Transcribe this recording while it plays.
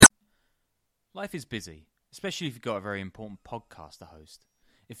Life is busy, especially if you've got a very important podcast to host.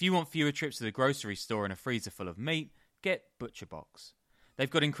 If you want fewer trips to the grocery store and a freezer full of meat, get ButcherBox. They've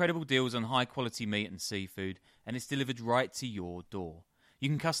got incredible deals on high-quality meat and seafood, and it's delivered right to your door. You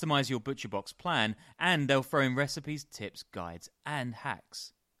can customize your ButcherBox plan, and they'll throw in recipes, tips, guides, and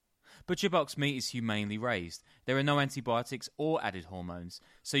hacks. ButcherBox meat is humanely raised. There are no antibiotics or added hormones,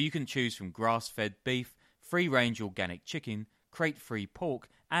 so you can choose from grass-fed beef, free-range organic chicken, crate-free pork,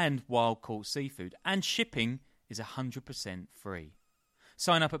 and wild-caught seafood, and shipping is 100% free.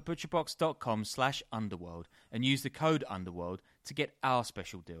 Sign up at butcherbox.com/underworld and use the code underworld to get our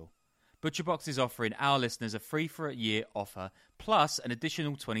special deal. ButcherBox is offering our listeners a free for a year offer plus an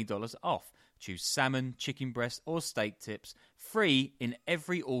additional $20 off. Choose salmon, chicken breast, or steak tips free in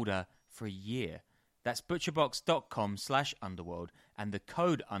every order for a year. That's butcherbox.com/underworld and the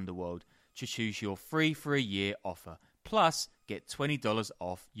code underworld to choose your free for a year offer. Plus, get $20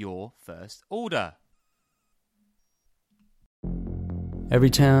 off your first order.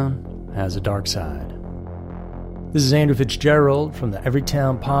 Every town has a dark side. This is Andrew Fitzgerald from the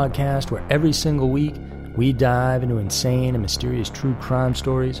Everytown Podcast, where every single week we dive into insane and mysterious true crime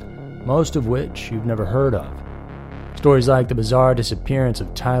stories, most of which you've never heard of. Stories like the bizarre disappearance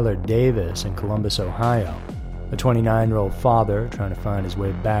of Tyler Davis in Columbus, Ohio, a 29-year-old father trying to find his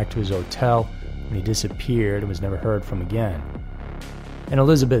way back to his hotel when he disappeared and was never heard from again. And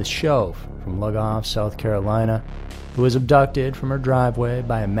Elizabeth Shoaf from Lugoff, South Carolina, who was abducted from her driveway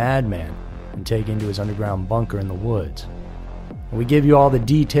by a madman and taken to his underground bunker in the woods. And we give you all the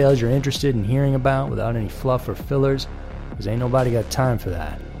details you're interested in hearing about without any fluff or fillers, because ain't nobody got time for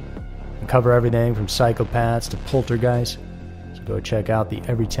that. And cover everything from psychopaths to poltergeists. So go check out the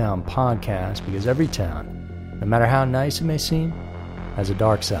Everytown Podcast, because every town, no matter how nice it may seem, has a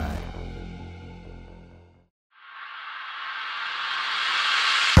dark side.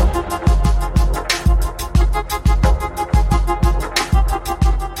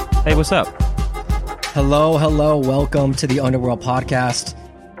 Hey, what's up? Hello. Welcome to the Underworld Podcast,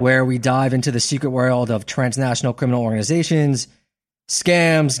 where we dive into the secret world of transnational criminal organizations,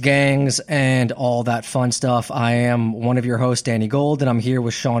 scams, gangs, and all that fun stuff. I am one of your hosts, Danny Gold, and I'm here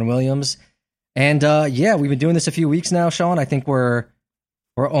with Sean Williams. And we've been doing this a few weeks now, Sean. I think we're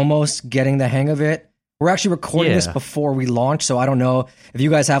almost getting the hang of it. We're actually recording this before we launch, so I don't know if you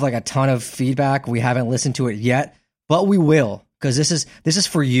guys have like a ton of feedback. We haven't listened to it yet, but we will, because this is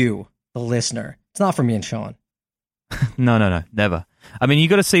for you, the listener. It's not for me and Sean. No, never. I mean, you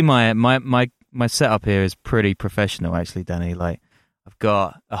got to see my setup here is pretty professional, actually, Danny. Like, I've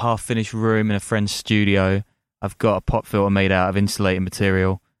got a half-finished room in a friend's studio. I've got a pop filter made out of insulating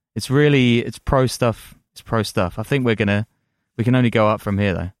material. It's pro stuff. It's pro stuff. I think we can only go up from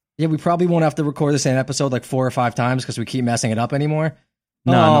here, though. Yeah, we probably won't have to record the same episode like 4 or 5 times because we keep messing it up anymore.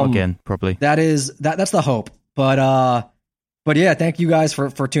 No, not again, probably. That's the hope. But yeah, thank you guys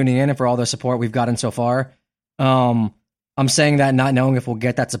for tuning in and for all the support we've gotten so far. I'm saying that not knowing if we'll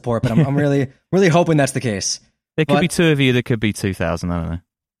get that support, but I'm really, really hoping that's the case. There could be 2 of you. There could be 2,000. I don't know.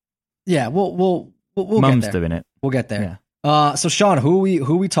 Yeah, we'll Mum's get there. doing it. We'll get there. Yeah. So Sean, who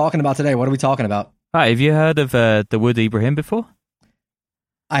are we talking about today? What are we talking about? Hi, have you heard of Dawood Ibrahim before?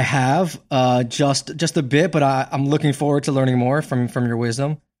 I have just a bit, but I'm looking forward to learning more from your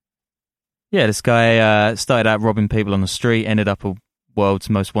wisdom. Yeah, this guy started out robbing people on the street, ended up a world's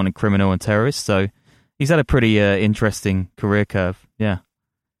most wanted criminal and terrorist. So he's had a pretty interesting career curve. Yeah.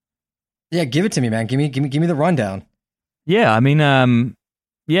 Yeah, give it to me, man. Give me the rundown. Yeah, I mean,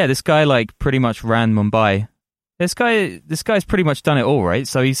 this guy like pretty much ran Mumbai. This guy's pretty much done it all, right?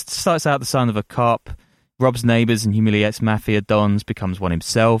 So he starts out the son of a cop, robs neighbors and humiliates mafia dons, becomes one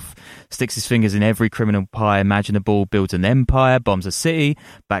himself, sticks his fingers in every criminal pie imaginable, builds an empire, bombs a city,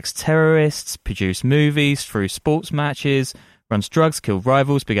 backs terrorists, produces movies, through sports matches, runs drugs, killed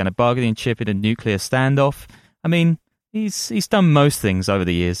rivals, began a bargaining chip in a nuclear standoff. I mean, he's done most things over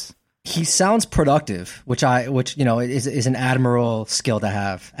the years. He sounds productive, which is an admirable skill to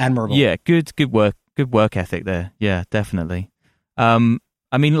have. Admirable. Yeah, good work ethic there. Yeah, definitely.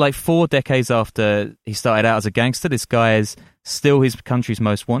 I mean, like 4 decades after he started out as a gangster, this guy is still his country's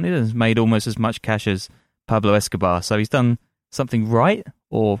most wanted and has made almost as much cash as Pablo Escobar. So he's done something right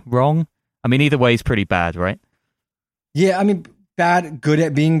or wrong. I mean, either way, he's pretty bad, right? Yeah, I mean, bad, good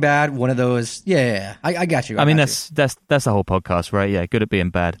at being bad. One of those. Yeah. I got you. I mean, that's the whole podcast, right? Yeah, good at being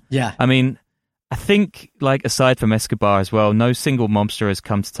bad. Yeah. I mean, I think, like, aside from Escobar as well, no single mobster has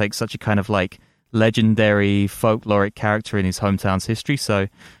come to take such a kind of like legendary folkloric character in his hometown's history. So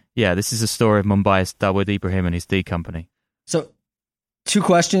yeah, this is a story of Mumbai's Dawood Ibrahim and his D Company. So 2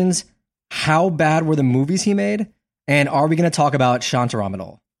 questions. How bad were the movies he made? And are we going to talk about Shantaram at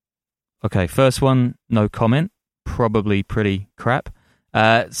all? Okay, first one, no comment. Probably pretty crap.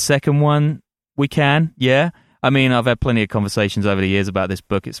 Second one, we can, yeah. I mean, I've had plenty of conversations over the years about this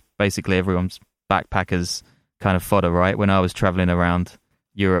book. It's basically everyone's backpackers kind of fodder, right? When I was traveling around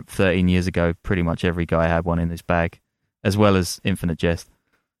Europe 13 years ago, pretty much every guy had one in his bag, as well as Infinite Jest.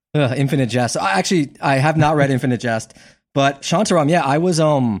 Infinite Jest. I have not read Infinite Jest, but Shantaram, yeah, I was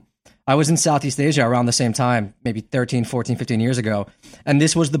in Southeast Asia around the same time, maybe 13, 14, 15 years ago. And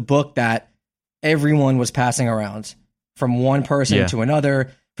this was the book that everyone was passing around from one person to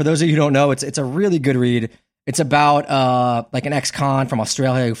another. For those of you who don't know, it's a really good read. It's about like an ex-con from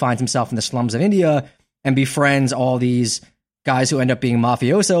Australia who finds himself in the slums of India and befriends all these guys who end up being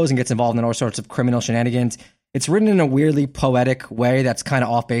mafiosos and gets involved in all sorts of criminal shenanigans. It's written in a weirdly poetic way that's kind of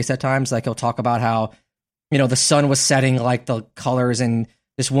off base at times. Like he'll talk about how, the sun was setting like the colors in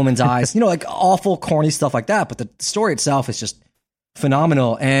this woman's eyes, like awful, corny stuff like that. But the story itself is just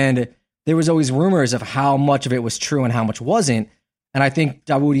phenomenal. And there was always rumors of how much of it was true and how much wasn't. And I think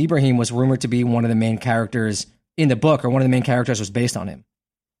Dawood Ibrahim was rumored to be one of the main characters in the book, or one of the main characters was based on him.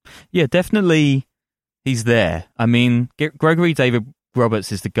 Yeah, definitely he's there. I mean, Gregory David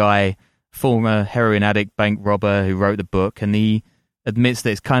Roberts is the guy, former heroin addict, bank robber who wrote the book, and he admits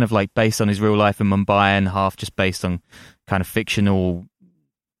that it's kind of like based on his real life in Mumbai and half just based on kind of fictional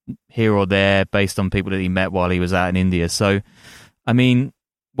here or there, based on people that he met while he was out in India. So, I mean,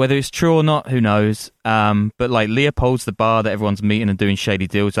 whether it's true or not, who knows? But like Leopold's the bar that everyone's meeting and doing shady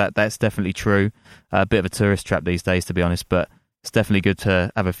deals at, that's definitely true. A bit of a tourist trap these days, to be honest, but it's definitely good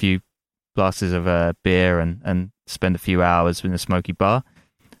to have a few glasses of beer and spend a few hours in a smoky bar.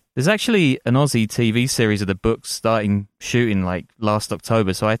 There's actually an Aussie TV series of the book starting shooting like last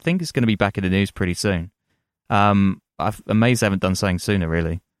October, so I think it's going to be back in the news pretty soon. I'm amazed they haven't done something sooner,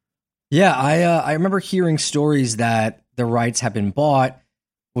 really. Yeah, I remember hearing stories that the rights have been bought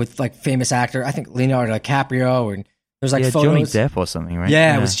with like famous actor, I think Leonardo DiCaprio, and there's like photos. Johnny Depp or something, right?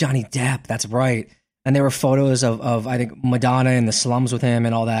 Yeah, it was Johnny Depp. That's right. And there were photos of I think Madonna in the slums with him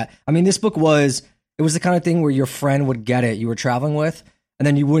and all that. I mean, this book was the kind of thing where your friend would get it, you were traveling with, and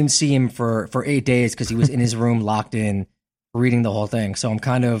then you wouldn't see him for 8 days because he was in his room locked in reading the whole thing. So I'm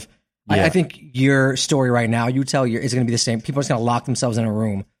kind of, I think your story right now, you tell is going to be the same. People are just going to lock themselves in a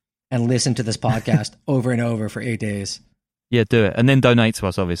room and listen to this podcast over and over for 8 days. Yeah, do it. And then donate to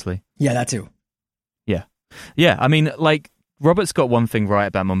us, obviously. Yeah, that too. Yeah. Yeah, I mean, like, Robert's got one thing right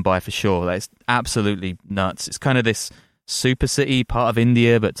about Mumbai for sure. Like, it's absolutely nuts. It's kind of this super city, part of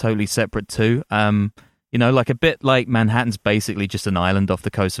India, but totally separate too. Like a bit like Manhattan's basically just an island off the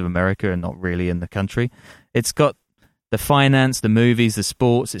coast of America and not really in the country. It's got the finance, the movies, the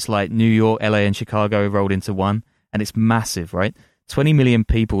sports. It's like New York, LA, and Chicago rolled into one. And it's massive, right? 20 million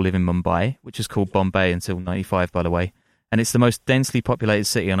people live in Mumbai, which is called Bombay until 95, by the way. And it's the most densely populated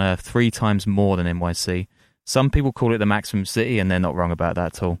city on Earth, 3 times more than NYC. Some people call it the maximum city, and they're not wrong about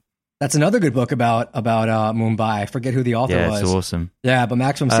that at all. That's another good book about Mumbai. I forget who the author was. Yeah, it's awesome. Yeah, but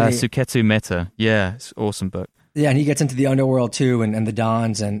Maximum City. Suketu Mehta. Yeah, it's an awesome book. Yeah, and he gets into the underworld too, and the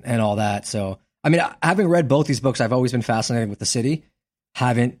Dons and all that. So, I mean, having read both these books, I've always been fascinated with the city.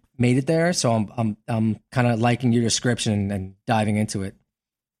 Haven't made it there, so I'm kind of liking your description and diving into it.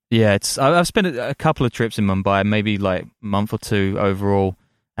 Yeah, I've spent a couple of trips in Mumbai, maybe like a month or 2 overall,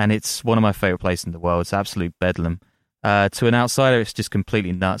 and it's one of my favorite places in the world. It's absolute bedlam. To an outsider, it's just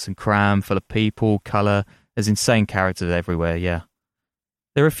completely nuts and cram, full of people, colour. There's insane characters everywhere, yeah.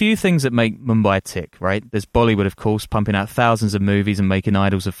 There are a few things that make Mumbai tick, right? There's Bollywood, of course, pumping out thousands of movies and making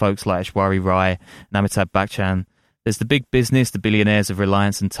idols of folks like Aishwarya Rai and Amitabh Bachchan. There's the big business, the billionaires of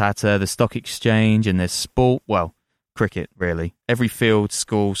Reliance and Tata, the stock exchange, and there's sport, well, cricket, really. Every field,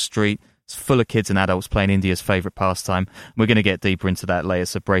 school, street, it's full of kids and adults playing India's favourite pastime. We're going to get deeper into that later,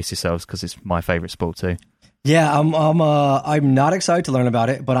 so brace yourselves, because it's my favourite sport too. Yeah, I'm not excited to learn about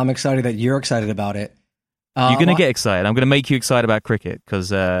it, but I'm excited that you're excited about it. You're going to get excited. I'm going to make you excited about cricket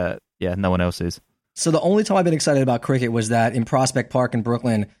because, no one else is. So the only time I've been excited about cricket was that in Prospect Park in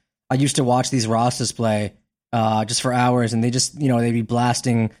Brooklyn, I used to watch these Rastas play just for hours, and they just, they'd be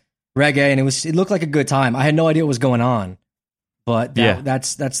blasting reggae, and it looked like a good time. I had no idea what was going on, but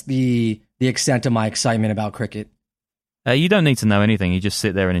that's the extent of my excitement about cricket. You don't need to know anything. You just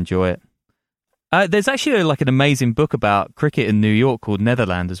sit there and enjoy it. There's actually an amazing book about cricket in New York called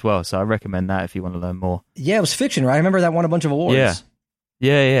Netherland as well, so I recommend that if you want to learn more. Yeah, it was fiction, right? I remember that won a bunch of awards.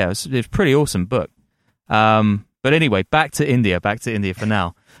 Yeah. It was a pretty awesome book. But anyway, back to India for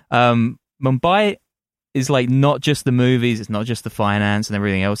now. Mumbai is like not just the movies, it's not just the finance and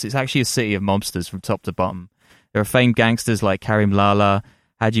everything else. It's actually a city of mobsters from top to bottom. There are famed gangsters like Karim Lala,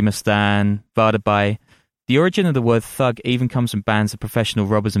 Haji Mastan, Vardhabai. The origin of the word thug even comes from bands of professional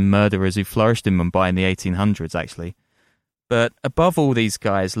robbers and murderers who flourished in Mumbai in the 1800s, actually. But above all these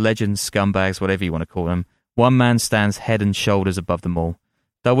guys, legends, scumbags, whatever you want to call them, one man stands head and shoulders above them all.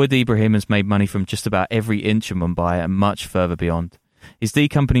 Dawood Ibrahim has made money from just about every inch of Mumbai and much further beyond. His D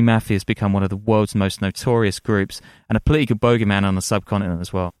Company Mafia has become one of the world's most notorious groups and a political bogeyman on the subcontinent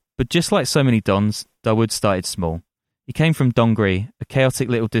as well. But just like so many dons, Dawood started small. He came from Dongri, a chaotic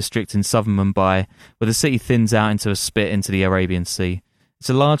little district in southern Mumbai, where the city thins out into a spit into the Arabian Sea.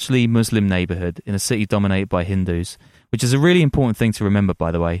 It's a largely Muslim neighbourhood in a city dominated by Hindus, which is a really important thing to remember,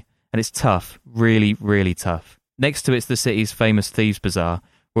 by the way. And it's tough, really, really tough. Next to it's the city's famous Thieves' Bazaar,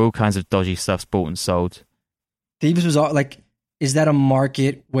 where all kinds of dodgy stuff's bought and sold. Thieves' Bazaar, like, is that a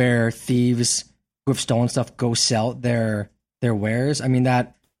market where thieves who have stolen stuff go sell their wares? I mean,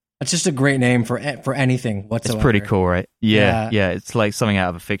 that's just a great name for anything whatsoever. It's pretty cool, right? Yeah. It's like something out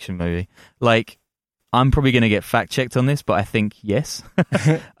of a fiction movie. Like, I'm probably going to get fact-checked on this, but I think yes.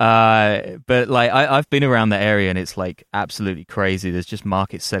 But, like, I've been around the area, and it's, like, absolutely crazy. There's just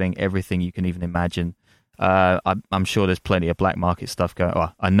markets selling everything you can even imagine. I'm sure there's plenty of black market stuff going on.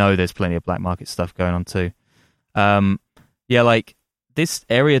 Well, I know there's plenty of black market stuff going on, too. Yeah, like, this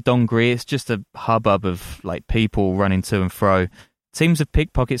area, Dongri, it's just a hubbub of, like, people running to and fro. Teams of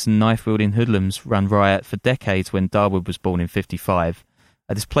pickpockets and knife-wielding hoodlums ran riot for decades when Dawood was born in 55.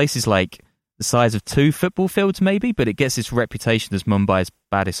 This place is, like, the size of 2 football fields, maybe, but it gets its reputation as Mumbai's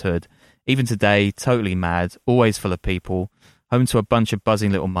baddest hood. Even today, totally mad, always full of people, home to a bunch of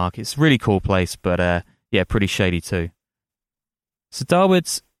buzzing little markets. Really cool place, but, yeah, pretty shady, too. So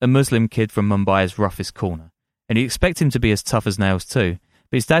Dawood's a Muslim kid from Mumbai's roughest corner, and you expect him to be as tough as nails too,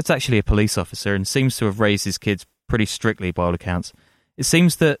 but his dad's actually a police officer and seems to have raised his kids pretty strictly by all accounts. It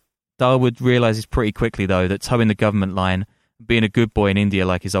seems that Dawood realises pretty quickly, though, that towing the government line, being a good boy in India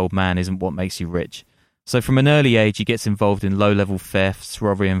like his old man, isn't what makes you rich. So from an early age, he gets involved in low-level thefts,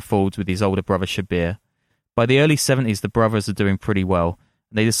 robbery and frauds with his older brother Shabir. By the early 70s, the brothers are doing pretty well,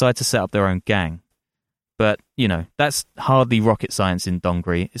 and they decide to set up their own gang. But, you know, that's hardly rocket science in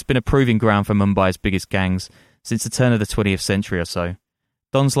Dongri. It's been a proving ground for Mumbai's biggest gangs since the turn of the 20th century or so.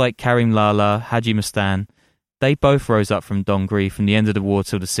 Dons like Karim Lala, Haji Mustan, they both rose up from Dongri from the end of the war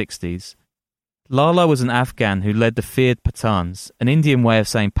till the 60s. Lala was an Afghan who led the feared Pathans, an Indian way of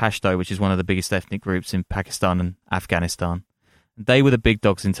saying Pashto, which is one of the biggest ethnic groups in Pakistan and Afghanistan. They were the big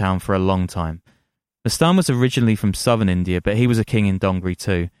dogs in town for a long time. Mustan was originally from southern India, but he was a king in Dongri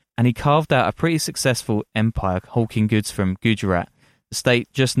too, and he carved out a pretty successful empire hawking goods from Gujarat, the state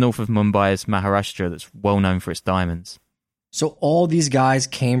just north of Mumbai's Maharashtra that's well known for its diamonds. So all these guys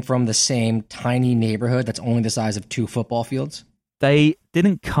came from the same tiny neighborhood that's only the size of 2 football fields? They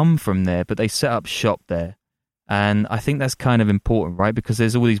didn't come from there, but they set up shop there. And I think that's kind of important, right? Because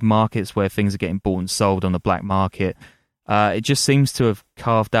there's all these markets where things are getting bought and sold on the black market. It just seems to have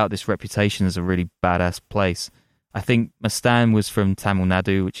carved out this reputation as a really badass place. I think Mustan was from Tamil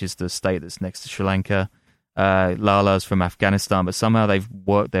Nadu, which is the state that's next to Sri Lanka. Lala's from Afghanistan, but somehow they've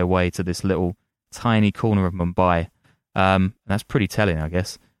worked their way to this little tiny corner of Mumbai. And that's pretty telling, I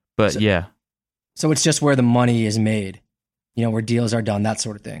guess. But yeah. So it's just where the money is made, you know, where deals are done, that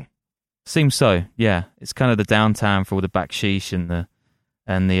sort of thing. Seems so, yeah. It's kind of the downtown for all the baksheesh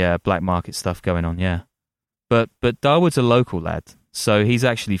and the black market stuff going on, yeah. But Dawood's a local lad, so he's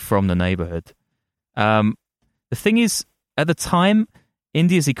actually from the neighbourhood. The thing is, at the time,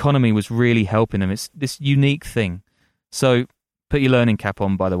 India's economy was really helping him. It's this unique thing. So put your learning cap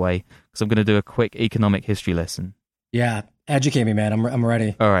on, by the way, because I'm going to do a quick economic history lesson. Yeah, educate me, man. I'm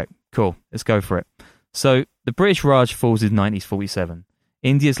ready. All right, cool. Let's go for it. So the British Raj falls in 1947.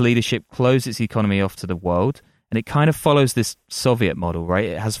 India's leadership closed its economy off to the world, and it kind of follows this Soviet model, right?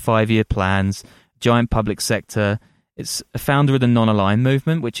 It has 5-year plans, giant public sector. It's a founder of the non-aligned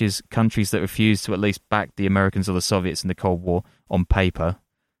movement, which is countries that refuse to at least back the Americans or the Soviets in the Cold War on paper.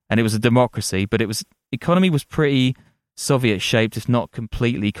 And it was a democracy, but economy was pretty Soviet-shaped, if not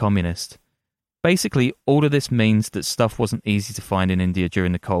completely communist. Basically, all of this means that stuff wasn't easy to find in India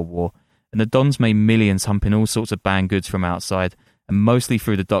during the Cold War, and the Dons made millions humping all sorts of banned goods from outside, and mostly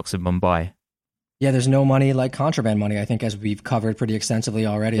through the docks of Mumbai. Yeah, there's no money like contraband money, I think, as we've covered pretty extensively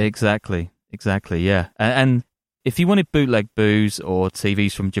already. Exactly, yeah. And if you wanted bootleg booze or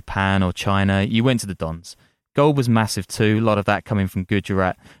TVs from Japan or China, you went to the Dons. Gold was massive too, a lot of that coming from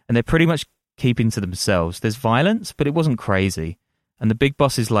Gujarat, and they're pretty much keeping to themselves. There's violence, but it wasn't crazy. And the big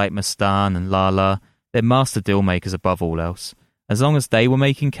bosses like Mustan and Lala, they're master deal makers above all else. As long as they were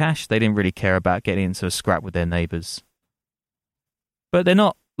making cash, they didn't really care about getting into a scrap with their neighbours. But they're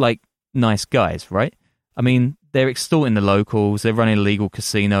not, like, nice guys, right? I mean, they're extorting the locals, they're running illegal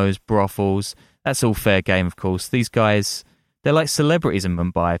casinos, brothels, that's all fair game, of course. These guys, they're like celebrities in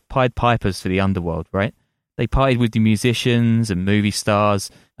Mumbai, Pied Pipers for the underworld, right? They partied with the musicians and movie stars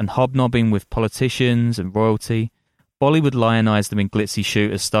and hobnobbing with politicians and royalty. Bollywood lionised them in glitzy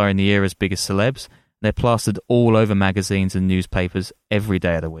shooters starring the era's biggest celebs. They're plastered all over magazines and newspapers every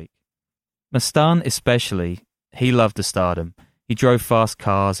day of the week. Mastan especially, he loved the stardom. He drove fast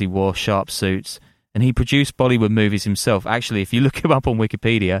cars, he wore sharp suits, and he produced Bollywood movies himself. Actually, if you look him up on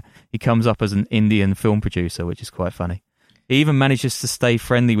Wikipedia, he comes up as an Indian film producer, which is quite funny. He even manages to stay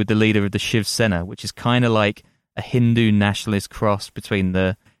friendly with the leader of the Shiv Sena, which is kind of like a Hindu nationalist cross between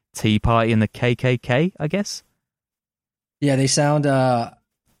the Tea Party and the KKK, I guess. Yeah, they sound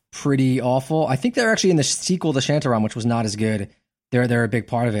pretty awful. I think they're actually in the sequel to Shantaram, which was not as good. They're a big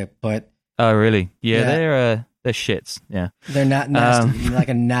part of it, but oh really? Yeah. They're shits. Yeah, they're not nasty, like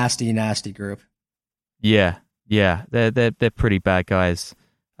a nasty group. Yeah, they're pretty bad guys.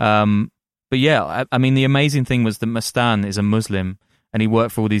 But yeah, I mean, the amazing thing was that Mastan is a Muslim, and he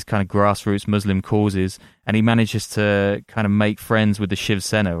worked for all these kind of grassroots Muslim causes, and he manages to kind of make friends with the Shiv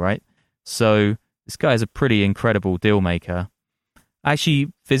Sena, right? So this guy is a pretty incredible deal maker. I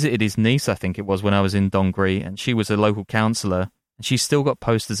actually visited his niece, I think it was, when I was in Dongri, and she was a local councillor, and she's still got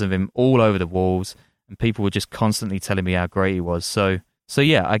posters of him all over the walls, and people were just constantly telling me how great he was. So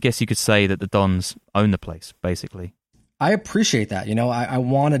yeah, I guess you could say that the Dons own the place, basically. I appreciate that. You know, I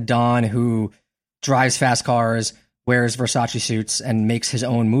want a Don who drives fast cars, wears Versace suits, and makes his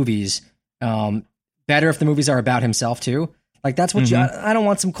own movies. Better if the movies are about himself, too. Like, that's what I don't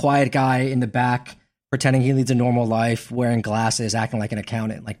want some quiet guy in the back pretending he leads a normal life, wearing glasses, acting like an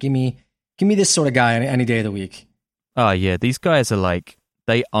accountant. Like, give me this sort of guy any day of the week. Oh, yeah. These guys are like,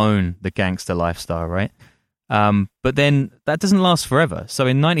 they own the gangster lifestyle, right? But then that doesn't last forever. So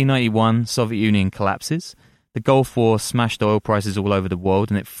in 1991, Soviet Union collapses. The Gulf War smashed oil prices all over the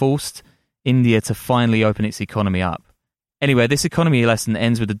world, and it forced India to finally open its economy up. Anyway, this economy lesson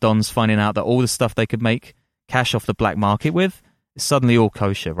ends with the Dons finding out that all the stuff they could make cash off the black market with is suddenly all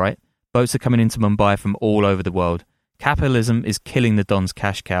kosher, right? Boats are coming into Mumbai from all over the world. Capitalism is killing the Dons'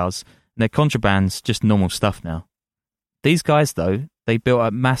 cash cows, and their contraband's just normal stuff now. These guys, though, they built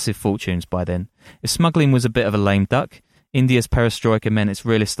up massive fortunes by then. If smuggling was a bit of a lame duck, India's perestroika meant its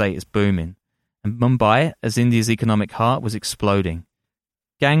real estate is booming. And Mumbai, as India's economic heart, was exploding.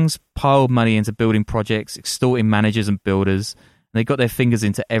 Gangs piled money into building projects, extorting managers and builders, and they got their fingers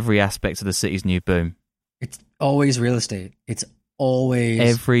into every aspect of the city's new boom. It's always real estate. It's always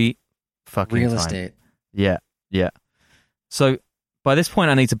every fucking real time. Estate. Yeah. So by this point,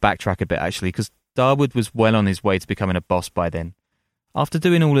 I need to backtrack a bit, actually, because Dawood was well on his way to becoming a boss by then. After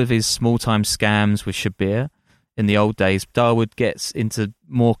doing all of his small-time scams with Shabir in the old days, Dawood gets into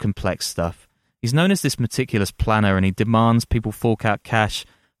more complex stuff. He's known as this meticulous planner, and he demands people fork out cash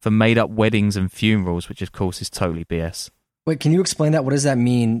for made-up weddings and funerals, which of course is totally BS. Wait, can you explain that? What does that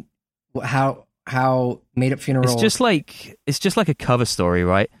mean? How made-up funeral? It's just like a cover story,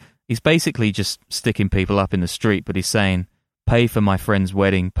 right? He's basically just sticking people up in the street, but he's saying, "Pay for my friend's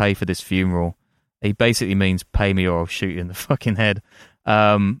wedding, pay for this funeral." He basically means, "Pay me or I'll shoot you in the fucking head."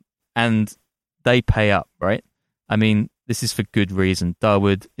 And they pay up, right? I mean, this is for good reason.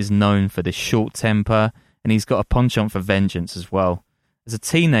 Dawood is known for this short temper, and he's got a penchant for vengeance as well. As a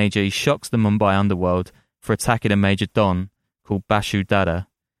teenager, he shocks the Mumbai underworld for attacking a major don called Bashu Dada,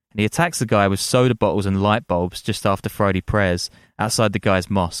 and he attacks the guy with soda bottles and light bulbs just after Friday prayers outside the guy's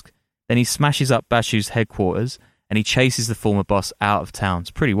mosque. Then he smashes up Bashu's headquarters, and he chases the former boss out of town.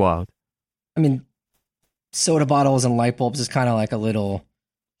 It's pretty wild. I mean, soda bottles and light bulbs is kind of like a little...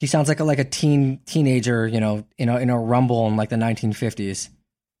 He sounds like a teenager, you know, in a rumble in like the 1950s.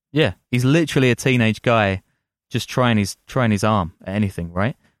 Yeah, he's literally a teenage guy just trying his arm at anything,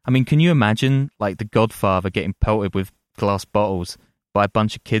 right? I mean, can you imagine like The Godfather getting pelted with glass bottles by a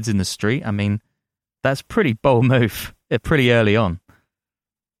bunch of kids in the street? I mean, that's a pretty bold move, pretty early on.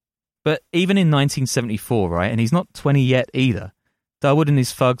 But even in 1974, right, and he's not 20 yet either, Dawood and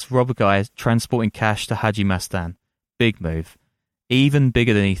his thugs rob a guy transporting cash to Haji Mastan. Big move. Even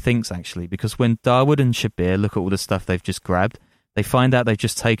bigger than he thinks, actually, because when Dawood and Shabir look at all the stuff they've just grabbed, they find out they've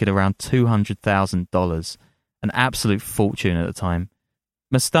just taken around $200,000, an absolute fortune at the time.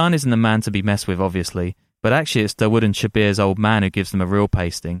 Mastan isn't the man to be messed with, obviously, but actually it's Dawood and Shabir's old man who gives them a real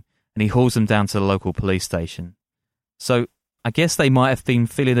pasting, and he hauls them down to the local police station. So I guess they might have been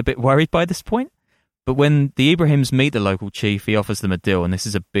feeling a bit worried by this point, but when the Ibrahims meet the local chief, he offers them a deal, and this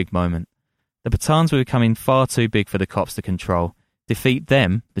is a big moment. The Pathans were becoming far too big for the cops to control. Defeat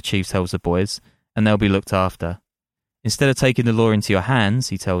them, the chief tells the boys, and they'll be looked after. Instead of taking the law into your hands,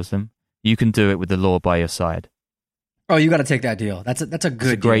 he tells them, you can do it with the law by your side. Oh, you got to take that deal. That's a good deal.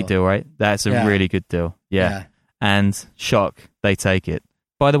 It's a great deal, right? That's a really good deal. Yeah. And shock, they take it.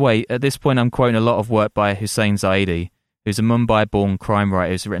 By the way, at this point, I'm quoting a lot of work by Hussein Zaidi, who's a Mumbai-born crime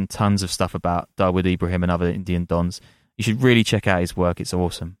writer who's written tons of stuff about Dawood Ibrahim and other Indian dons. You should really check out his work. It's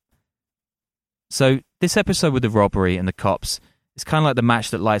awesome. So this episode with the robbery and the cops is kind of like the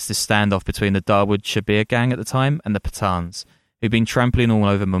match that lights this standoff between the Dawood Shabir gang at the time and the Pathans, who've been trampling all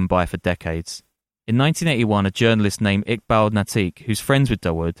over Mumbai for decades. In 1981, a journalist named Iqbal Natik, who's friends with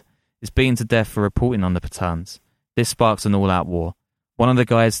Dawood, is beaten to death for reporting on the Pathans. This sparks an all-out war. One of the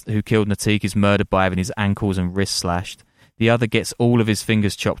guys who killed Natik is murdered by having his ankles and wrists slashed. The other gets all of his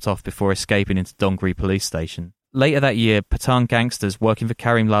fingers chopped off before escaping into Dongri police station. Later that year, Pathan gangsters working for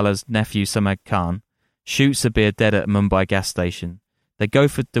Karim Lala's nephew Samad Khan shoot Sabir dead at a Mumbai gas station. They go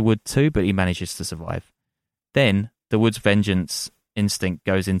for Dawood too, but he manages to survive. Then, Dawood's vengeance instinct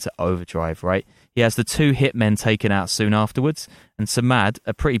goes into overdrive, right? He has the two hitmen taken out soon afterwards, and Samad,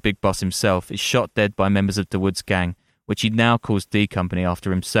 a pretty big boss himself, is shot dead by members of Dawood's gang, which he now calls D Company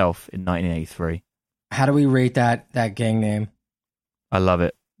after himself in 1983. How do we rate that gang name? I love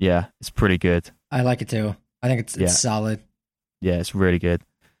it. Yeah, it's pretty good. I like it too. I think it's solid. Yeah, it's really good.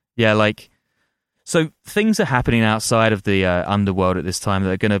 Yeah, so things are happening outside of the underworld at this time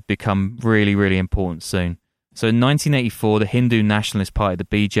that are going to become really, really important soon. So in 1984, the Hindu Nationalist Party, the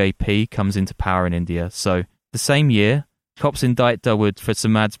BJP, comes into power in India. So the same year, cops indict Dawood for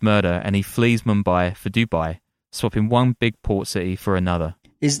Samad's murder and he flees Mumbai for Dubai, swapping one big port city for another.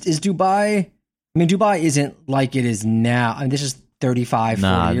 Is Dubai... I mean, Dubai isn't like it is now. I mean, this is 35, 40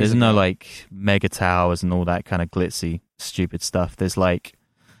 years there's ago. no mega towers and all that kind of glitzy, stupid stuff. There's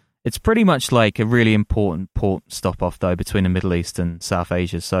it's pretty much like a really important port stop-off, though, between the Middle East and South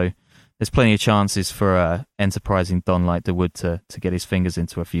Asia. So there's plenty of chances for a enterprising don like Dawood to get his fingers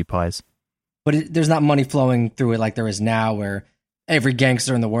into a few pies. But there's not money flowing through it like there is now, where every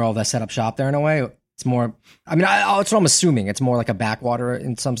gangster in the world has set up shop there in a way. It's more, I mean, that's what I'm assuming. It's more like a backwater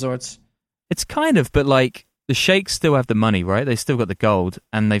in some sorts. It's kind of, but the sheikhs still have the money, right? They still got the gold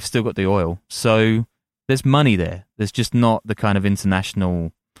and they've still got the oil. So there's money there. There's just not the kind of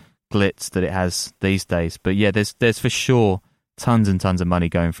international glitz that it has these days. But yeah, there's for sure tons and tons of money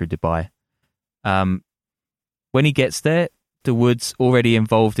going through Dubai. When he gets there, Dawood's already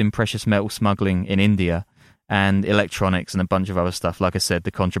involved in precious metal smuggling in India and electronics and a bunch of other stuff. Like I said,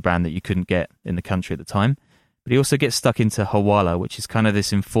 the contraband that you couldn't get in the country at the time. But he also gets stuck into Hawala, which is kind of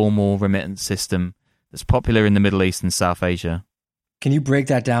this informal remittance system that's popular in the Middle East and South Asia. Can you break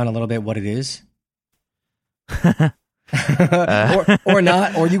that down a little bit, what it is? or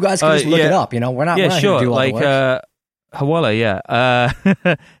not, or you guys can just look it up, We're not, yeah, we're not sure. here to do all the work. Hawala, yeah.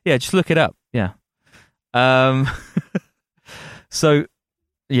 Yeah, just look it up, yeah. So,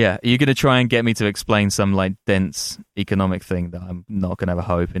 yeah, are you going to try and get me to explain some, dense economic thing that I'm not going to have a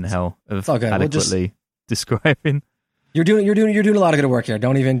hope in hell of adequately describing? You're doing a lot of good work here.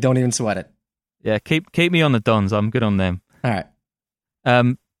 Don't even sweat it. Yeah, keep me on the dons. I'm good on them. All right.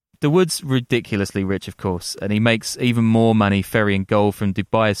 Dawood's ridiculously rich, of course, and he makes even more money ferrying gold from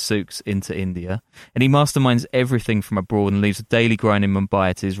Dubai's souks into India. And he masterminds everything from abroad and leaves a daily grind in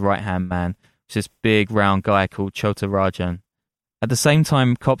Mumbai to his right-hand man, which is this big, round guy called Chota Rajan. At the same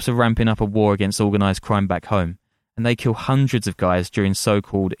time, cops are ramping up a war against organised crime back home, and they kill hundreds of guys during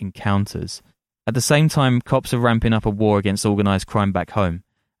so-called encounters.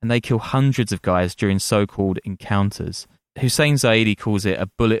 Hussein Zaidi calls it a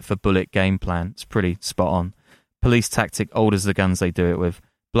bullet-for-bullet game plan. It's pretty spot on. Police tactic old as the guns they do it with.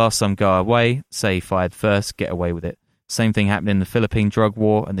 Blast some guy away, say he fired first, get away with it. Same thing happened in the Philippine drug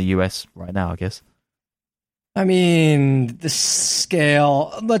war and the US right now, I guess. I mean, the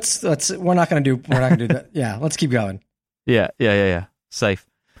scale. We're not going to do that. Yeah, let's keep going. Yeah. Safe.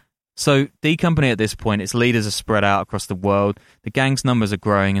 So, D Company at this point, its leaders are spread out across the world, the gang's numbers are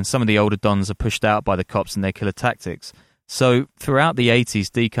growing, and some of the older dons are pushed out by the cops and their killer tactics. So, throughout the 80s,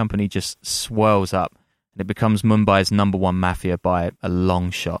 D Company just swirls up, and it becomes Mumbai's #1 mafia by a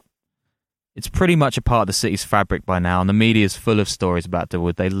long shot. It's pretty much a part of the city's fabric by now, and the media's full of stories about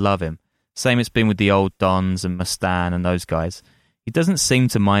Dawood. They love him. Same it's been with the old dons and Mustan and those guys. He doesn't seem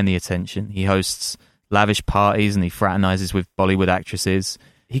to mind the attention. He hosts lavish parties and he fraternizes with Bollywood actresses.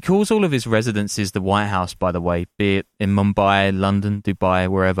 He calls all of his residences the White House, by the way, be it in Mumbai, London, Dubai,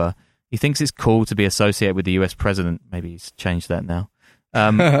 wherever. He thinks it's cool to be associated with the US president. Maybe he's changed that now.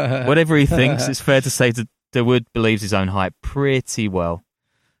 Whatever he thinks, it's fair to say that Dawood believes his own hype pretty well.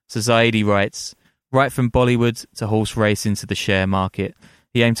 So Zaidi writes, right from Bollywood to horse racing to the share market,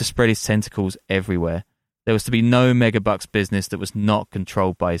 he aimed to spread his tentacles everywhere. There was to be no megabucks business that was not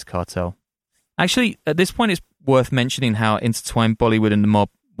controlled by his cartel. Actually, at this point, it's worth mentioning how intertwined Bollywood and the mob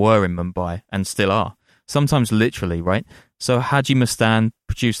were in Mumbai, and still are. Sometimes literally, right? So Haji Mustan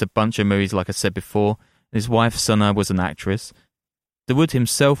produced a bunch of movies, like I said before, and his wife Sana was an actress. Dawood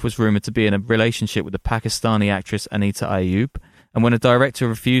himself was rumoured to be in a relationship with the Pakistani actress Anita Ayub, and when a director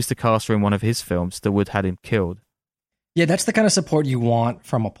refused to cast her in one of his films, Dawood had him killed. Yeah, that's the kind of support you want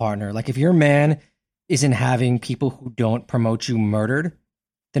from a partner. Like, if your man isn't having people who don't promote you murdered,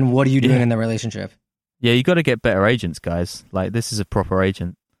 then what are you doing in the relationship? Yeah, you got to get better agents, guys. Like, this is a proper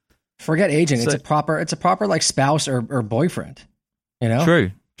agent. Forget agent. It's a proper like spouse or boyfriend. You know?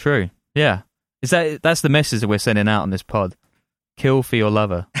 True. Yeah. That's the message that we're sending out on this pod. Kill for your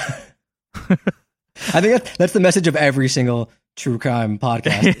lover. I think that's the message of every single true crime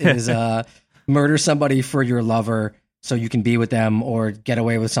podcast is murder somebody for your lover so you can be with them or get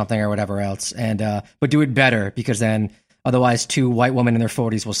away with something or whatever else. And but do it better, because then otherwise 2 white women in their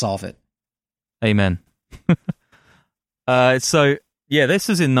 40s will solve it. Amen. So yeah, this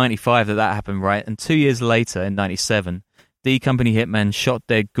was in 95 that happened, right? And 2 years later, in 97, D Company hitmen shot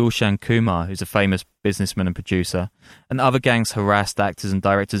dead Gulshan Kumar, who's a famous businessman and producer, and other gangs harassed actors and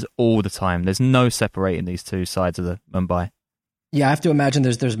directors all the time. There's no separating these two sides of the Mumbai. Yeah, I have to imagine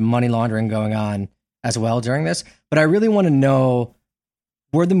there's money laundering going on as well during this. But I really want to know,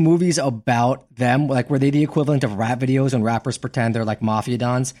 were the movies about them? Like, were they the equivalent of rap videos when rappers pretend they're like mafia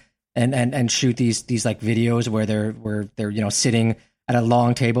dons and shoot these like videos where they're sitting at a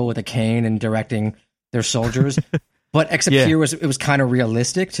long table with a cane and directing their soldiers? But except here it was kind of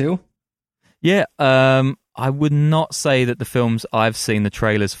realistic too. Yeah, I would not say that the films I've seen the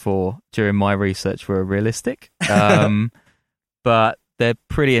trailers for during my research were realistic, but they're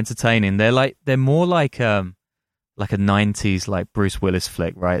pretty entertaining. They're more like a 90s like Bruce Willis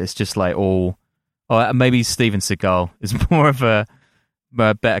flick, right? It's just like or maybe Steven Seagal is more of a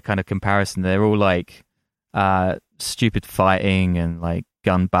better kind of comparison. They're all like stupid fighting and like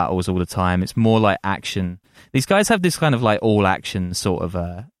gun battles all the time. It's more like action. These guys have this kind of like all action sort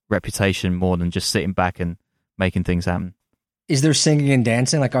of reputation more than just sitting back and making things happen. Is there singing and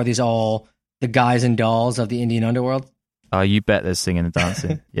dancing? Like, are these all the guys and dolls of the Indian underworld? Oh, you bet there's singing and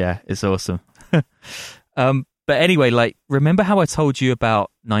dancing. Yeah, it's awesome. But anyway, like, remember how I told you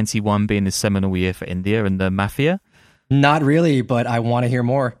about 91 being the seminal year for India and the mafia? Not really, but I want to hear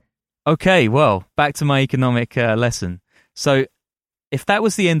more. Okay, well, back to my economic lesson. So, if that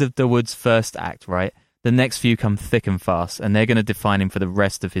was the end of Dawood's first act, right, the next few come thick and fast, and they're going to define him for the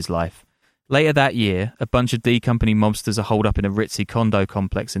rest of his life. Later that year, a bunch of D Company mobsters are holed up in a ritzy condo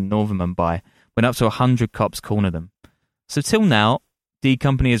complex in northern Mumbai, when up to 100 cops corner them. So till now, D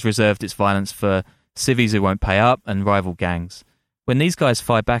Company has reserved its violence for civvies who won't pay up and rival gangs. When these guys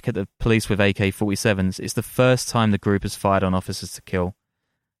fire back at the police with AK-47s, it's the first time the group has fired on officers to kill.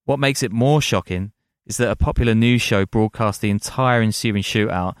 What makes it more shocking is that a popular news show broadcast the entire ensuing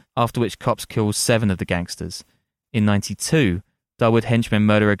shootout, after which cops killed 7 of the gangsters. In 92, Dawood henchmen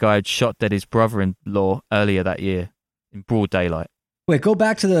murder a guy who'd shot dead his brother-in-law earlier that year, in broad daylight. Wait, go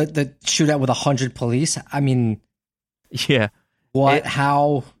back to the shootout with 100 police? I mean... Yeah. What?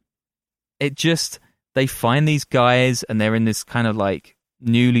 How? It just... They find these guys, and they're in this kind of like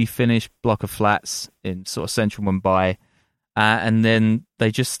newly finished block of flats in sort of central Mumbai, and then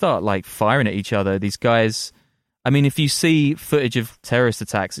they just start like firing at each other. These guys, I mean, if you see footage of terrorist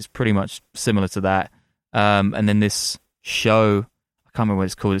attacks, it's pretty much similar to that. And then this show, I can't remember what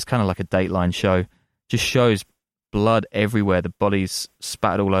it's called, it's kind of like a Dateline show, just shows blood everywhere, the bodies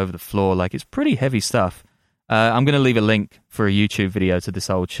spattered all over the floor. Like, it's pretty heavy stuff. I'm going to leave a link for a YouTube video to this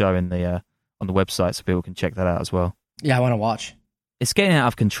old show in the on the website so people can check that out as well. Yeah, I want to watch. It's getting out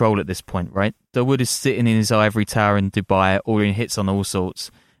of control at this point, right? Dawood is sitting in his ivory tower in Dubai, ordering hits on all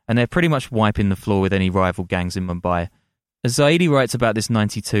sorts, and they're pretty much wiping the floor with any rival gangs in Mumbai. As Zaidi writes about this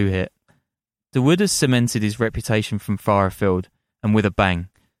 92 hit, Dawood has cemented his reputation from far afield, and with a bang,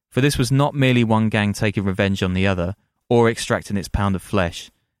 for this was not merely one gang taking revenge on the other, or extracting its pound of flesh.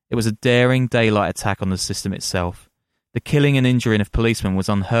 It was a daring daylight attack on the system itself. The killing and injuring of policemen was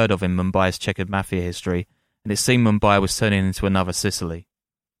unheard of in Mumbai's checkered mafia history, and it seemed Mumbai was turning into another Sicily.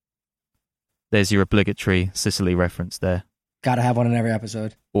 There's your obligatory Sicily reference there. Gotta have one in every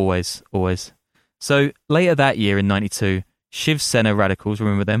episode. Always, always. So, later that year in 92, Shiv Sena radicals,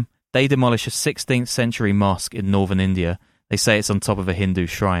 remember them? They demolish a 16th century mosque in northern India. They say it's on top of a Hindu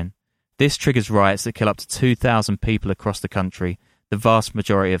shrine. This triggers riots that kill up to 2,000 people across the country, the vast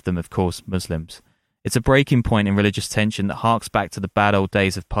majority of them, of course, Muslims. It's a breaking point in religious tension that harks back to the bad old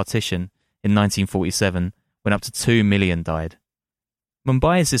days of partition in 1947, when up to 2 million died.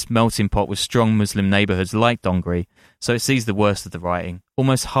 Mumbai is this melting pot with strong Muslim neighbourhoods like Dongri, so it sees the worst of the rioting.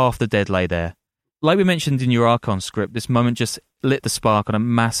 Almost half the dead lay there. like we mentioned in your Archon script, this moment just lit the spark on a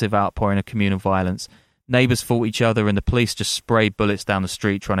massive outpouring of communal violence. Neighbours fought each other and the police just sprayed bullets down the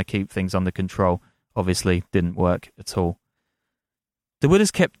street trying to keep things under control. Obviously, didn't work at all. Dawood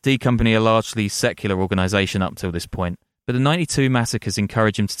has kept D Company a largely secular organisation up till this point, but the 92 massacres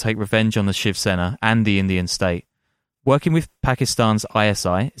encouraged him to take revenge on the Shiv Sena and the Indian state. Working with Pakistan's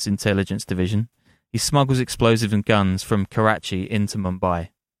ISI, its intelligence division, he smuggles explosives and guns from Karachi into Mumbai.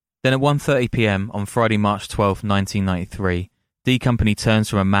 Then at 1:30 p.m. on Friday, March 12, 1993, D Company turns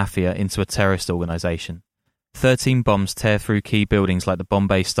from a mafia into a terrorist organisation. 13 bombs tear through key buildings like the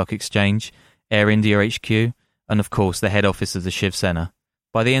Bombay Stock Exchange, Air India HQ, and of course the head office of the Shiv Sena.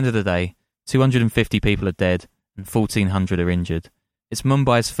 By the end of the day, 250 people are dead and 1,400 are injured. It's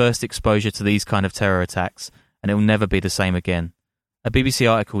Mumbai's first exposure to these kind of terror attacks, and it will never be the same again. A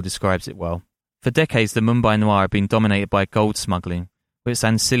BBC article describes it well. For decades, the Mumbai Noir have been dominated by gold smuggling, with its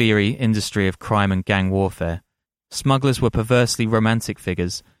ancillary industry of crime and gang warfare. Smugglers were perversely romantic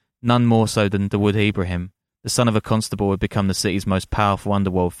figures, none more so than Dawood Ibrahim, the son of a constable who had become the city's most powerful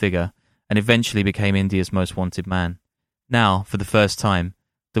underworld figure, and eventually became India's most wanted man. Now, for the first time,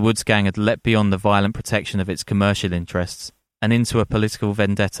 Dawood's gang had leapt beyond the violent protection of its commercial interests and into a political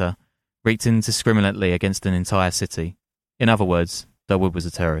vendetta, wreaked indiscriminately against an entire city. In other words, Dawood was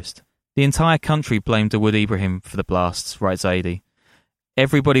a terrorist. The entire country blamed Dawood Ibrahim for the blasts, writes Zaidi.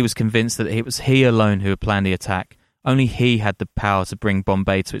 Everybody was convinced that it was he alone who had planned the attack. Only he had the power to bring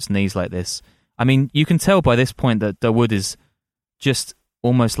Bombay to its knees like this. I mean, you can tell by this point that Dawood is just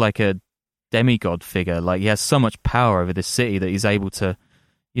almost like a demigod figure. Like, he has so much power over this city that he's able to,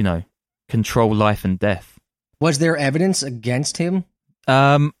 control life and death. Was there evidence against him?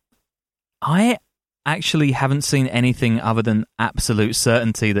 I actually haven't seen anything other than absolute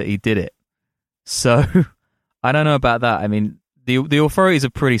certainty that he did it. So, I don't know about that. I mean, the authorities are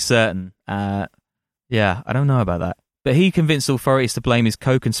pretty certain. I don't know about that. But he convinced authorities to blame his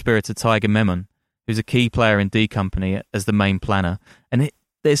co-conspirator Tiger Memon, who's a key player in D Company, as the main planner. And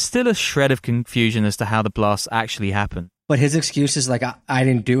there's still a shred of confusion as to how the blasts actually happened. But his excuse is like, I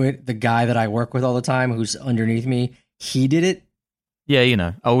didn't do it. The guy that I work with all the time, who's underneath me, he did it.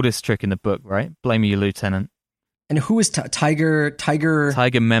 Yeah, oldest trick in the book, right? Blame your lieutenant. And who is Tiger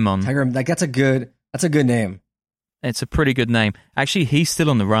Memon. Tiger, like that's a good name. It's a pretty good name. Actually, he's still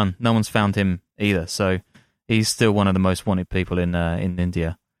on the run. No one's found him either, so he's still one of the most wanted people in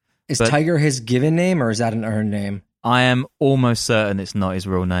India. Is Tiger his given name, or is that an earned name? I am almost certain it's not his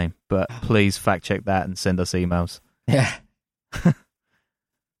real name, but please fact check that and send us emails. Yeah.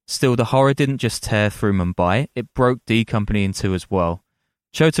 Still, the horror didn't just tear through Mumbai, it broke D Company in two as well.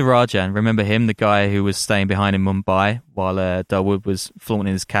 Chota Rajan, remember him, the guy who was staying behind in Mumbai while Dawood was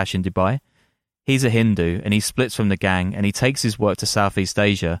flaunting his cash in Dubai? He's a Hindu, and he splits from the gang, and he takes his work to Southeast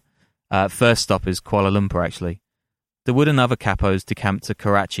Asia. First stop is Kuala Lumpur, actually. Dawood and other capos decamp to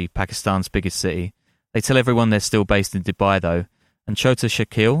Karachi, Pakistan's biggest city. They tell everyone they're still based in Dubai, though, and Chota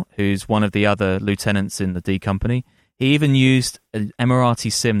Shakil, who's one of the other lieutenants in the D Company, he even used an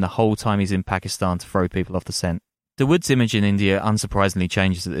Emirati SIM the whole time he's in Pakistan to throw people off the scent. Dawood's image in India unsurprisingly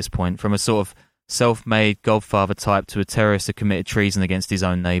changes at this point, from a sort of self-made godfather type to a terrorist who committed treason against his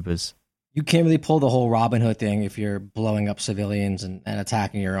own neighbours. You can't really pull the whole Robin Hood thing if you're blowing up civilians and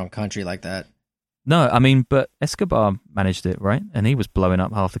attacking your own country like that. No, I mean, but Escobar managed it, right? And he was blowing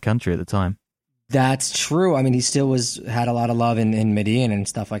up half the country at the time. That's true. I mean, he still had a lot of love in Medellin and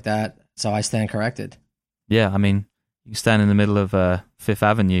stuff like that. So I stand corrected. Yeah, I mean, you can stand in the middle of Fifth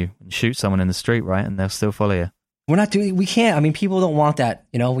Avenue and shoot someone in the street, right? And they'll still follow you. We can't. I mean, people don't want that.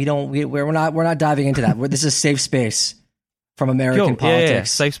 We're not diving into that. This is a safe space from American politics. Yeah,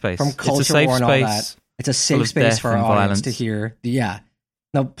 safe space. From culture war and all that. It's a safe space for our audience to hear. Yeah.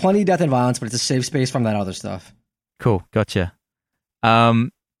 Now, plenty of death and violence, but it's a safe space from that other stuff. Cool. Gotcha.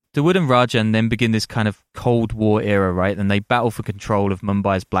 Dawood and Rajan then begin this kind of Cold War era, right? And they battle for control of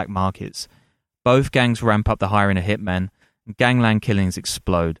Mumbai's black markets. Both gangs ramp up the hiring of hitmen, and gangland killings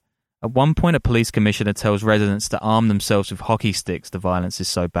explode. At one point, a police commissioner tells residents to arm themselves with hockey sticks. The violence is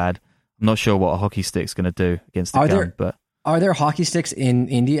so bad. I'm not sure what a hockey stick's going to do against a gun, but... Are there hockey sticks in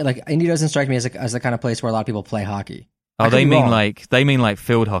India? Like, India doesn't strike me as the kind of place where a lot of people play hockey. Oh, they mean like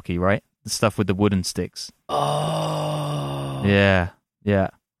field hockey, right? The stuff with the wooden sticks. Oh. Yeah.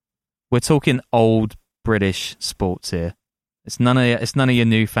 We're talking old British sports here. It's none of your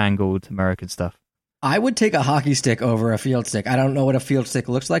newfangled American stuff. I would take a hockey stick over a field stick. I don't know what a field stick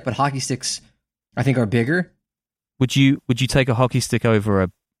looks like, but hockey sticks, I think, are bigger. Would you take a hockey stick over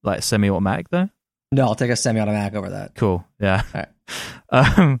a semi-automatic though? No, I'll take a semi-automatic over that. Cool. Yeah. All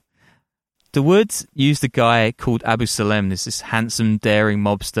right. Dawood used a guy called Abu Salem, this handsome, daring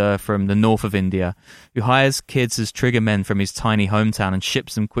mobster from the north of India, who hires kids as trigger men from his tiny hometown and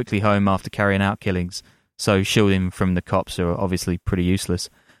ships them quickly home after carrying out killings, so shielding them from the cops, who are obviously pretty useless.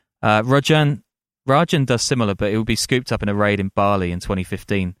 Rajan does similar, but it will be scooped up in a raid in Bali in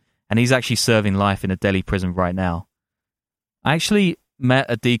 2015, and he's actually serving life in a Delhi prison right now. I actually met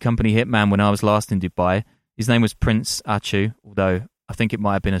a D Company hitman when I was last in Dubai. His name was Prince Achu, although I think it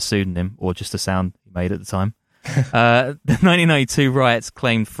might have been a pseudonym or just a sound he made at the time. The 1992 riots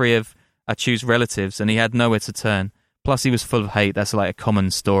claimed 3 of Achu's relatives, and he had nowhere to turn. Plus, he was full of hate. That's like a common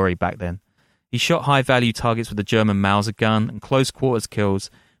story back then. He shot high-value targets with a German Mauser gun and close-quarters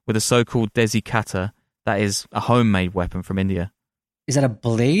kills with a so-called Desi Kata, that is a homemade weapon from India. Is that a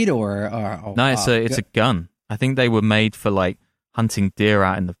blade or no? It's a gun. I think they were made for like hunting deer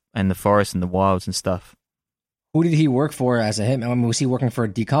out in the forest and the wilds and stuff. Who did he work for as a hitman? I mean, was he working for a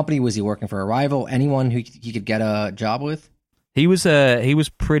D Company? Was he working for a rival? Anyone who he could get a job with? He was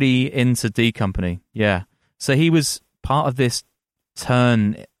pretty into D Company, yeah. So he was part of this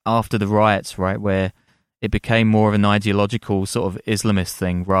turn after the riots, right, where it became more of an ideological sort of Islamist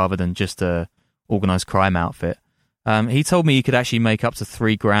thing rather than just a organized crime outfit. He told me he could actually make up to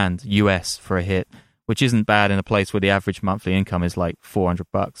 $3,000 US for a hit, which isn't bad in a place where the average monthly income is like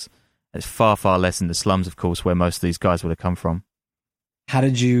 $400. It's far, far less in the slums, of course, where most of these guys would have come from. How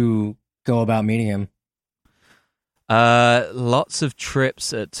did you go about meeting him? Lots of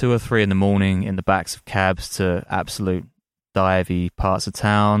trips at 2 or 3 in the morning in the backs of cabs to absolute divey parts of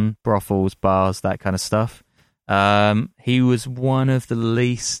town, brothels, bars, that kind of stuff. He was one of the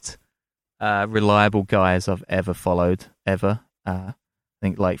least reliable guys I've ever followed, ever. I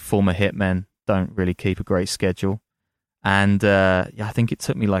think like former hitmen don't really keep a great schedule. And I think it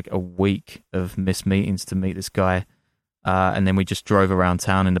took me like a week of missed meetings to meet this guy. And then we just drove around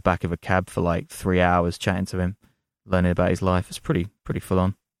town in the back of a cab for like 3 hours chatting to him, learning about his life. It's pretty full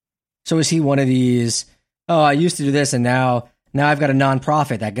on. So is he one of these, I used to do this and now I've got a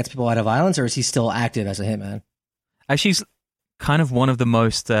nonprofit that gets people out of violence, or is he still active as a hitman? Actually, he's kind of one of the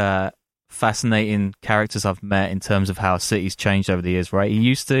most fascinating characters I've met in terms of how cities changed over the years, right? He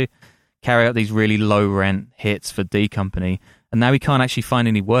used to carry out these really low rent hits for D Company, and now he can't actually find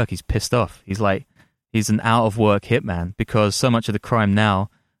any work. He's pissed off. He's an out of work hitman because so much of the crime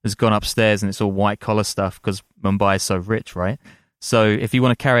now has gone upstairs and it's all white collar stuff because Mumbai is so rich, right? So if you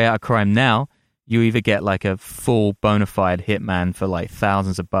want to carry out a crime now, you either get like a full bona fide hitman for like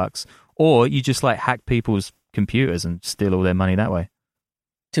thousands of bucks, or you just like hack people's computers and steal all their money that way.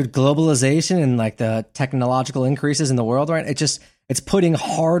 Dude, globalization and like the technological increases in the world, right? It's putting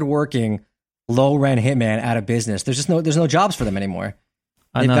hardworking, low-rent hitman out of business. There's no jobs for them anymore.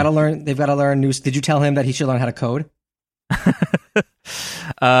 They've got to learn new. Did you tell him that he should learn how to code?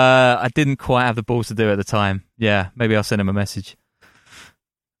 I didn't quite have the balls to do it at the time. Yeah, maybe I'll send him a message.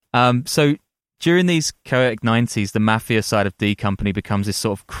 So during these chaotic 90s, the mafia side of D Company becomes this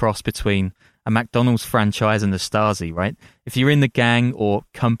sort of cross between a McDonald's franchise and the Stasi, right? If you're in the gang, or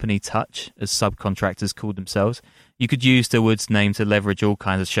Company Touch, as subcontractors called themselves, you could use Dawood's name to leverage all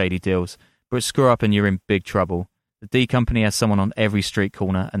kinds of shady deals, but screw up and you're in big trouble. The D Company has someone on every street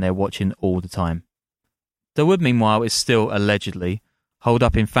corner and they're watching all the time. Dawood, meanwhile, is still, allegedly, holed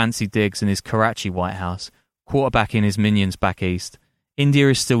up in fancy digs in his Karachi White House, quarterbacking his minions back east. India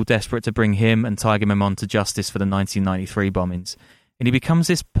is still desperate to bring him and Tiger Memon to justice for the 1993 bombings, and he becomes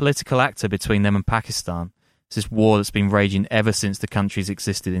this political actor between them and Pakistan. It's this war that's been raging ever since the countries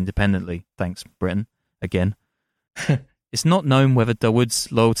existed independently. Thanks, Britain. Again. It's not known whether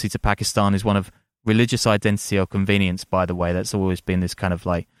Dawood's loyalty to Pakistan is one of religious identity or convenience, by the way. That's always been this kind of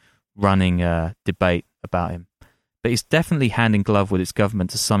like running debate about him. But he's definitely hand in glove with its government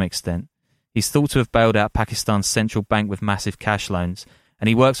to some extent. He's thought to have bailed out Pakistan's central bank with massive cash loans, and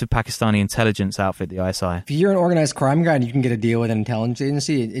he works with Pakistani intelligence outfit, the ISI. If you're an organized crime guy and you can get a deal with an intelligence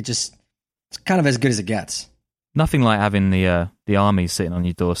agency, it's kind of as good as it gets. Nothing like having the army sitting on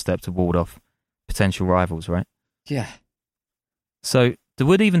your doorstep to ward off potential rivals, right? Yeah. So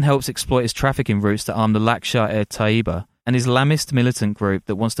Dawood even helps exploit his trafficking routes to arm the Lashkar-e-Taiba, an Islamist militant group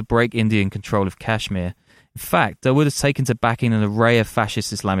that wants to break Indian control of Kashmir. In fact, Dawood has taken to backing an array of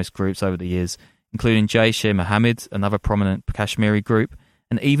fascist Islamist groups over the years, including Jaish-e-Mohammed, another prominent Kashmiri group,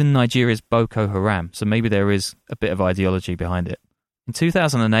 and even Nigeria's Boko Haram, so maybe there is a bit of ideology behind it. In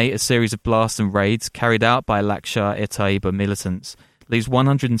 2008, a series of blasts and raids carried out by Lashkar-e-Taiba militants leaves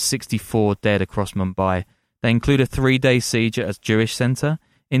 164 dead across Mumbai. They include a 3-day siege at a Jewish centre,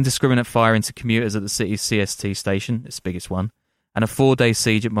 indiscriminate fire into commuters at the city's CST station, its biggest one, and a 4-day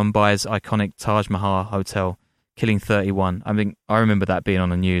siege at Mumbai's iconic Taj Mahal Hotel, killing 31. I mean, I remember that being on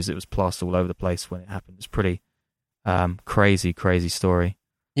the news. It was plastered all over the place when it happened. It's pretty crazy story.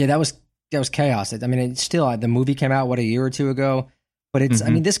 Yeah, that was chaos. I mean, it's still, the movie came out, a year or two ago? But it's, I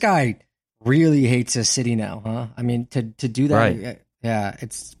mean, this guy really hates his city now, huh? I mean, to do that, right. Yeah,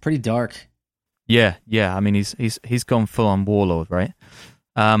 it's pretty dark. Yeah. I mean, he's gone full on warlord, right?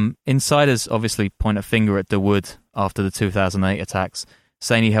 Insiders obviously point a finger at Dawood after the 2008 attacks,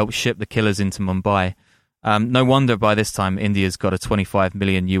 saying he helped ship the killers into Mumbai. No wonder by this time India's got a $25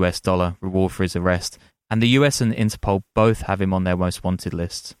 million reward for his arrest, and the US and Interpol both have him on their most wanted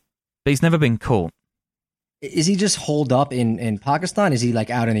lists. But he's never been caught. Is he just holed up in Pakistan? Is he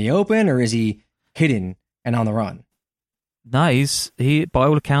like out in the open, or is he hidden and on the run? No, he by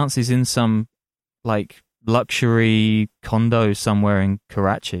all accounts he's in some like luxury condo somewhere in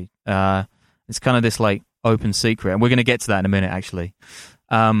Karachi. It's kind of this like open secret, and we're going to get to that in a minute actually.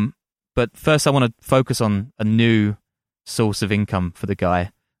 But first I want to focus on a new source of income for the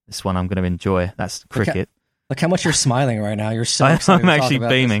guy. This one I'm going to enjoy. That's cricket. Look how much you're smiling right now. You're so excited. I'm actually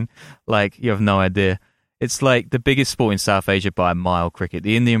beaming. Like, you have no idea. It's like the biggest sport in South Asia by a mile, cricket.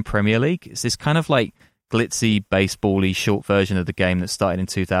 The Indian Premier League is this kind of like glitzy, baseball-y short version of the game that started in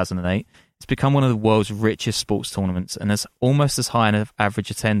 2008. It's become one of the world's richest sports tournaments and has almost as high an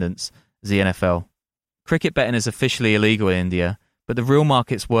average attendance as the NFL. Cricket betting is officially illegal in India, but the real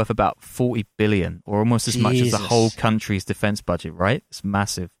market's worth about 40 billion, or almost as much as the whole country's defense budget, right? It's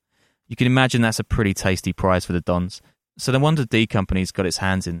massive. You can imagine that's a pretty tasty prize for the Dons. So no wonder D Company's got its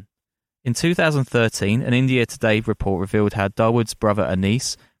hands in. In 2013, an India Today report revealed how Dawood's brother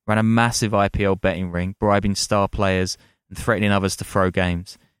Anis ran a massive IPL betting ring, bribing star players and threatening others to throw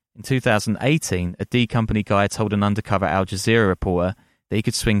games. In 2018, a D Company guy told an undercover Al Jazeera reporter that he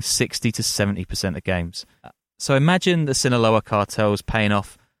could swing 60 to 70% of games. So imagine the Sinaloa cartels paying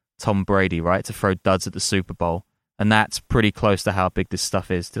off Tom Brady, right, to throw duds at the Super Bowl. And that's pretty close to how big this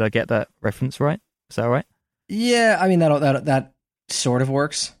stuff is. Did I get that reference right? Is that right? Yeah, I mean, that sort of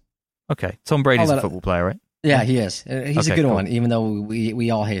works. Okay, Tom Brady's a football player, right? Yeah, he is. He's a good one, even though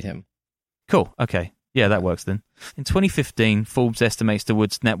we all hate him. Cool, okay. Yeah, that works then. In 2015, Forbes estimates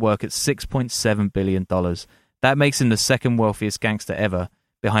Dawood's net worth at $6.7 billion. That makes him the second wealthiest gangster ever,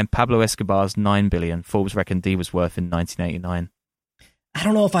 behind Pablo Escobar's $9 billion Forbes reckoned he was worth in 1989. I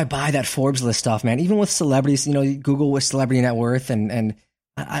don't know if I buy that Forbes list stuff, man. Even with celebrities, you Google with celebrity net worth, and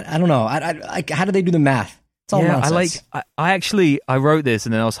I don't know. How do they do the math? It's all nonsense. I wrote this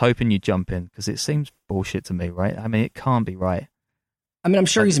and then I was hoping you'd jump in because it seems bullshit to me, right? I mean, it can't be right. I mean, I'm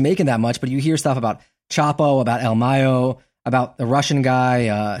sure he's making that much, but you hear stuff about Chapo, about El Mayo, about the Russian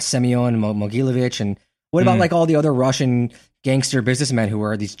guy, Semyon Mogilovich, and what about like all the other Russian gangster businessmen who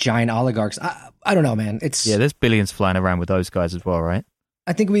are these giant oligarchs? I don't know, man. There's billions flying around with those guys as well, right?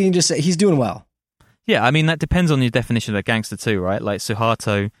 I think we can just say he's doing well. Yeah, I mean, that depends on your definition of a gangster too, right? Like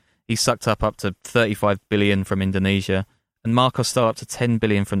Suharto, he sucked up to 35 billion from Indonesia, and Marcos stole up to 10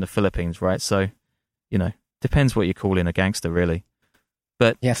 billion from the Philippines, right? So, depends what you call in a gangster, really.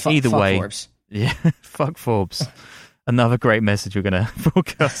 But either way, Forbes. Yeah, fuck Forbes. Another great message we're going to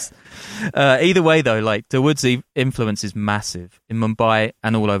broadcast. Either way, though, like Dawood's influence is massive in Mumbai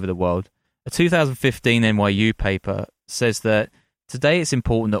and all over the world. A 2015 NYU paper says that today it's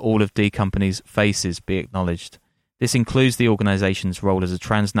important that all of D Company's faces be acknowledged. This includes the organization's role as a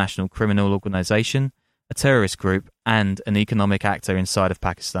transnational criminal organization, a terrorist group, and an economic actor inside of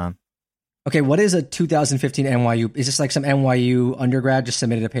Pakistan. Okay, what is a 2015 NYU? Is this like some NYU undergrad just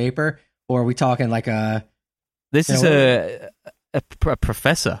submitted a paper? Or are we talking like a... This is a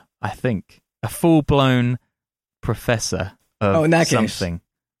professor, I think. A full-blown professor of in that something. Case.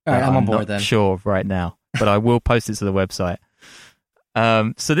 All right, I'm on board then. I'm not sure right now, but I will post it to the website.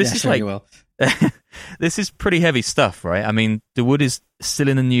 So this is you will. This is pretty heavy stuff, right? I mean, Dawood is still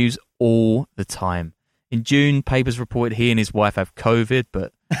in the news all the time. In June, papers reported he and his wife have COVID,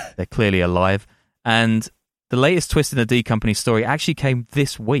 but they're clearly alive. And the latest twist in the D Company story actually came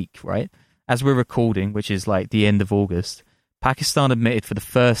this week, right? As we're recording, which is like the end of August, Pakistan admitted for the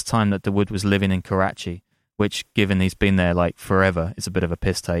first time that Dawood was living in Karachi, which, given he's been there like forever, is a bit of a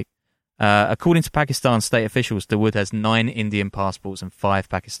piss take. According to Pakistan state officials, Dawood has 9 Indian passports and 5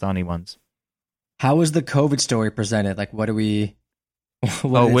 Pakistani ones. How was the COVID story presented? Like, what do we...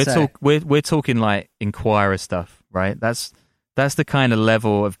 we're talking like Inquirer stuff, right? That's the kind of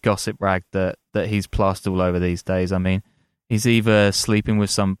level of gossip rag that he's plastered all over these days. I mean, he's either sleeping with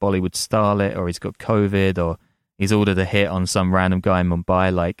some Bollywood starlet, or he's got COVID, or he's ordered a hit on some random guy in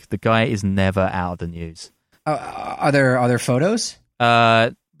Mumbai. Like, the guy is never out of the news. Are there photos?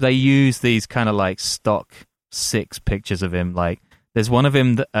 They use these kind of like stock 6 pictures of him. Like, there's one of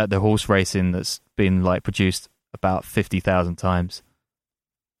him at the horse racing that's been like produced about 50,000 times.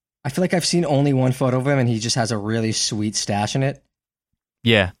 I feel like I've seen only one photo of him, and he just has a really sweet stash in it.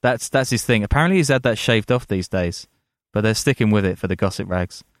 Yeah, that's his thing. Apparently he's had that shaved off these days, but they're sticking with it for the gossip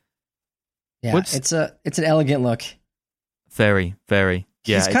rags. Yeah, it's an elegant look. Very, very.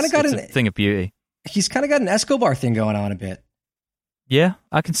 Yeah, he's kind of got a thing of beauty. He's kind of got an Escobar thing going on a bit. Yeah,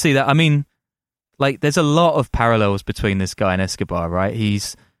 I can see that. I mean, like, there's a lot of parallels between this guy and Escobar, right?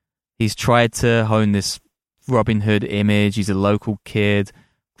 He's tried to hone this Robin Hood image. He's a local kid,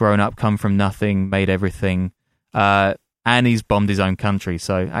 grown up, come from nothing, made everything, and he's bombed his own country.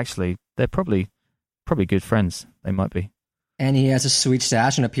 So actually, they're probably good friends. They might be. And he has a sweet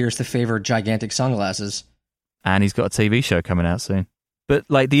stash and appears to favor gigantic sunglasses. And he's got a TV show coming out soon. But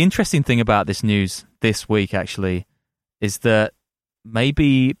like, the interesting thing about this news this week actually is that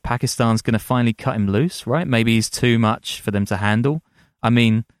maybe Pakistan's going to finally cut him loose, right? Maybe he's too much for them to handle. I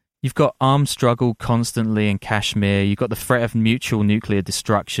mean, you've got armed struggle constantly in Kashmir. You've got the threat of mutual nuclear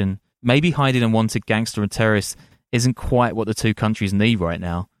destruction. Maybe hiding a wanted gangster and terrorist isn't quite what the two countries need right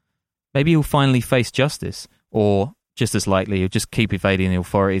now. Maybe he'll finally face justice, or just as likely, he'll just keep evading the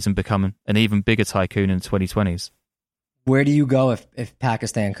authorities and become an even bigger tycoon in the 2020s. Where do you go if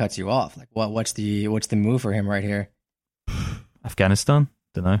Pakistan cuts you off? Like, what's the move for him right here? Afghanistan?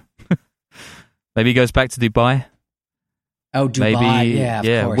 Don't know. Maybe he goes back to Dubai. Oh, Dubai. Maybe, yeah,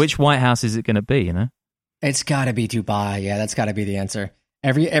 of course. Which White House is it going to be, you know? It's got to be Dubai. Yeah, that's got to be the answer.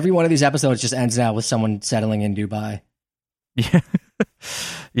 Every one of these episodes just ends now with someone settling in Dubai. Yeah.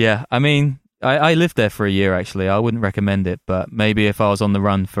 Yeah, I mean, I lived there for a year, actually. I wouldn't recommend it, but maybe if I was on the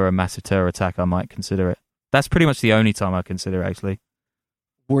run for a massive terror attack, I might consider it. That's pretty much the only time I consider it, actually.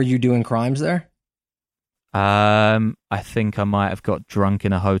 Were you doing crimes there? I think I might have got drunk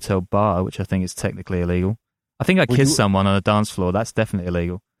in a hotel bar, which I think is technically illegal. I think I kissed someone on a dance floor. That's definitely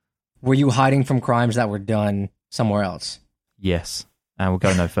illegal. Were you hiding from crimes that were done somewhere else? Yes, and we'll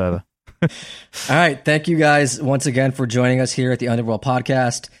go no further. All right. Thank you guys once again for joining us here at the Underworld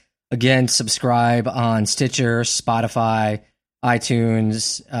Podcast. Again, subscribe on Stitcher, Spotify,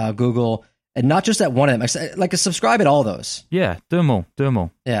 iTunes, Google, and not just at one of them. Like, subscribe at all those. Yeah, do them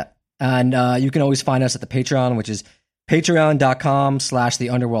all. Yeah. And you can always find us at the Patreon, which is patreon.com/the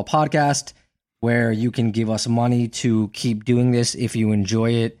Underworld Podcast, where you can give us money to keep doing this if you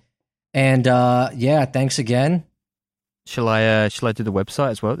enjoy it. And yeah, thanks again. Shall I do the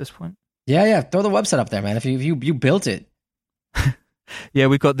website as well at this point? Yeah. Throw the website up there, man. If you built it. Yeah,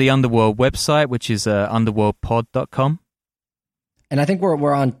 we've got the Underworld website, which is underworldpod.com. And I think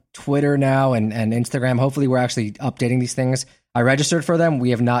we're on Twitter now and Instagram. Hopefully we're actually updating these things. I registered for them. We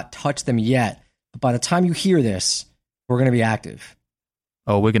have not touched them yet. But by the time you hear this, we're going to be active.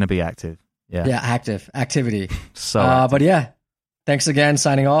 Oh, we're going to be active. Yeah. Yeah, activity. So active. But yeah, thanks again.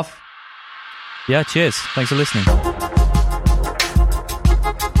 Signing off. Yeah, cheers. Thanks for listening.